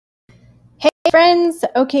Hey friends,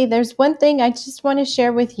 okay, there's one thing I just want to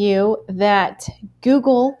share with you that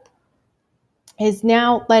Google is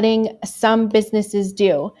now letting some businesses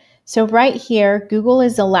do. So right here, Google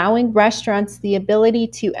is allowing restaurants the ability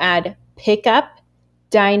to add pickup,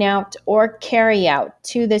 dine out, or carry out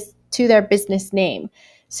to their business name.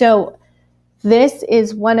 So this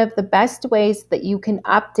is one of the best ways that you can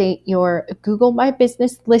update your Google My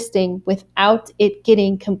Business listing without it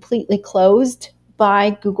getting completely closed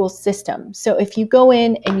by Google's system. So if you go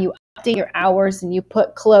in and you update your hours and you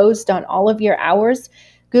put closed on all of your hours,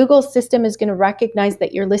 Google's system is going to recognize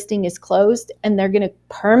that your listing is closed and they're going to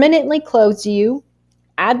permanently close you,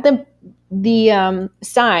 add the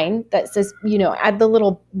sign that says, add the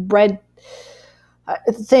little red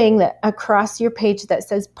thing that across your page that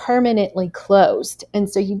says permanently closed. And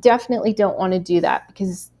so you definitely don't want to do that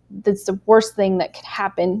because that's the worst thing that could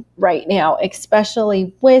happen right now,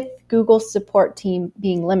 especially with Google's support team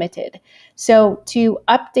being limited. So to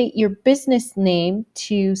update your business name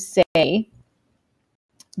to say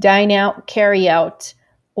dine out, carry out,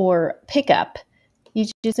 or pickup, you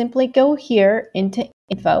just simply go here into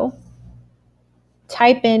info,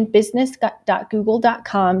 type in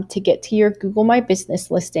business.google.com to get to your Google My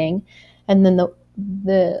Business listing. And then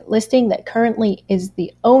the listing that currently is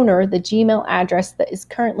the owner, the Gmail address that is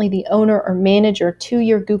currently the owner or manager to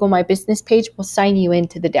your Google My Business page will sign you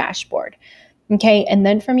into the dashboard. Okay, and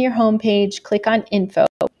then from your home page, click on info,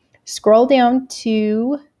 scroll down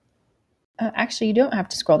to, actually you don't have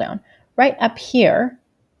to scroll down, right up here,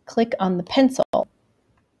 click on the pencil.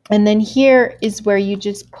 And then here is where you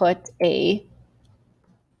just put a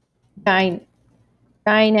dine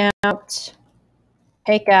out,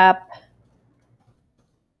 pick up,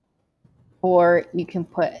 or you can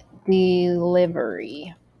put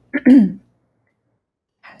delivery.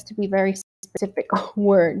 Has to be very specific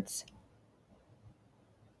words.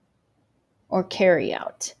 Or carry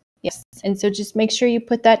out. Yes. And so just make sure you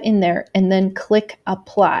put that in there and then click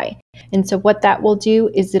apply. And so what that will do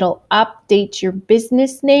is it'll update your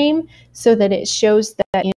business name so that it shows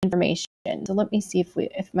that information. So let me see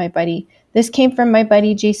if my buddy, this came from my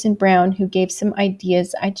buddy Jason Brown, who gave some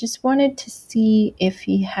ideas. I just wanted to see if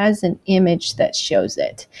he has an image that shows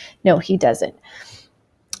it. No, he doesn't.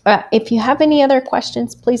 If you have any other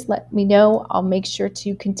questions, please let me know. I'll make sure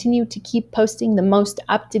to continue to keep posting the most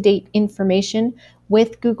up-to-date information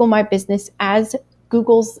with Google My Business as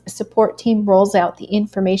Google's support team rolls out the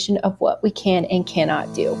information of what we can and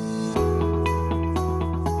cannot do.